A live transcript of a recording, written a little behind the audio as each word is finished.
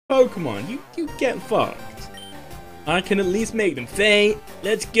Pokemon. You get fucked. I can at least make them faint.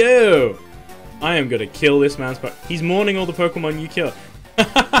 Let's go. I am gonna kill this man's He's mourning all the Pokemon you kill.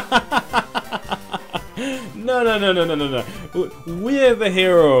 No. We're the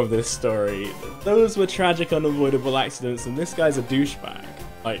hero of this story. Those were tragic, unavoidable accidents, and this guy's a douchebag.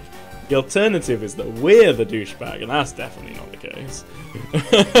 Like, the alternative is that we're the douchebag, and that's definitely not the case.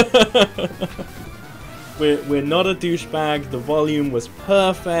 we're not a douchebag. The volume was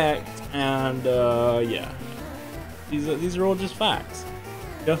perfect, and yeah, these are all just facts,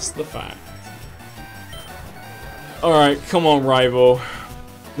 just the facts. All right, come on, rival.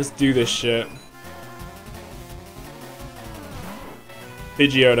 Let's do this shit.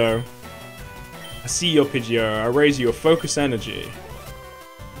 Pidgeotto. I see your Pidgeotto. I raise your focus energy.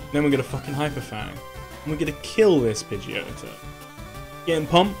 Then we're gonna fucking Hyper Fang. And we're gonna kill this Pidgeotto. Getting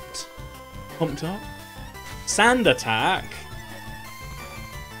pumped. Pumped up. Sand attack.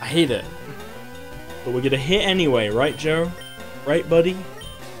 I hate it. But we're gonna hit anyway, right, Joe? Right, buddy?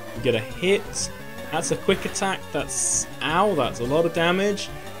 We're gonna hit. That's a quick attack. That's... Ow, that's a lot of damage.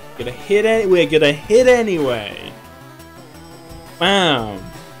 We're gonna hit anyway. Bam.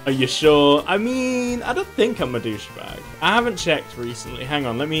 Are you sure? I mean, I don't think I'm a douchebag. I haven't checked recently. Hang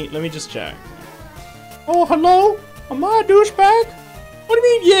on, let me just check. Oh, hello? Am I a douchebag? What do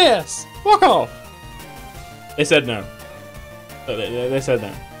you mean, yes? Fuck off. They said no. They said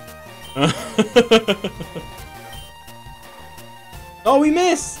no. Oh, we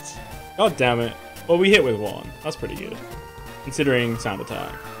missed! God damn it. Well, we hit with one. That's pretty good. Considering sound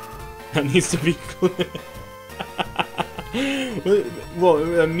attack. That needs to be clear.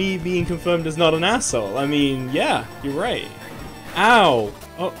 Well, me being confirmed as not an asshole. I mean, yeah, you're right. Ow!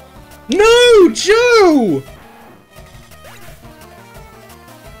 Oh. No, Joe!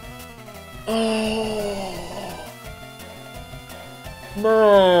 Oh.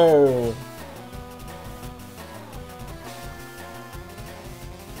 No.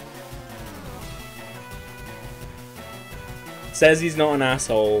 Says he's not an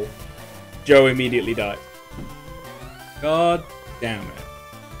asshole. Joe immediately died. God damn it.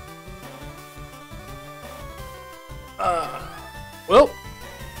 Well,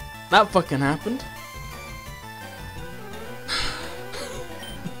 that fucking happened.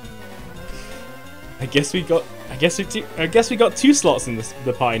 I guess we got two slots in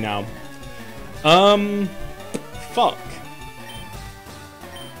the pie now. Fuck.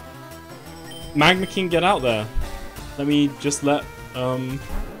 Magma King, get out there. Let me just let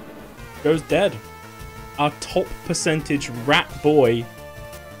goes dead. Our top percentage rat boy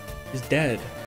is dead.